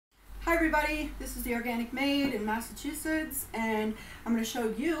everybody, this is the Organic Maid in Massachusetts, and I'm going to show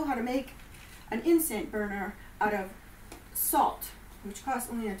you how to make an incense burner out of salt, which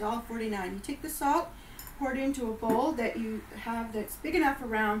costs only $1.49. You take the salt, pour it into a bowl that you have that's big enough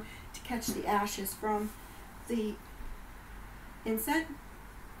around to catch the ashes from the incense.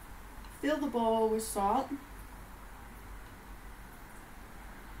 Fill the bowl with salt.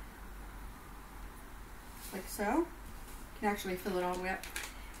 Like so. You can actually fill it all the way up.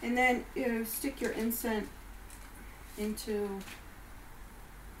 And then you stick your incense into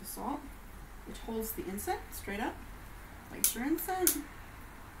the salt, which holds the incense straight up. Light your incense. Make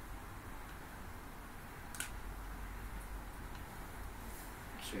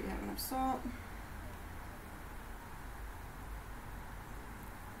sure you have enough salt.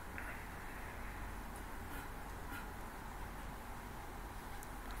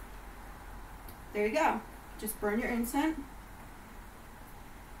 There you go. Just burn your incense.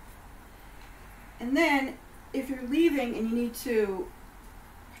 And then, if you're leaving and you need to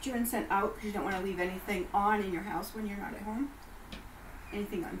put your incense out because you don't want to leave anything on in your house when you're not at home,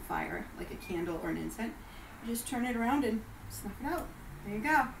 anything on fire, like a candle or an incense, you just turn it around and snuff it out. There you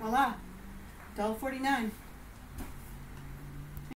go. Voila. $1.49.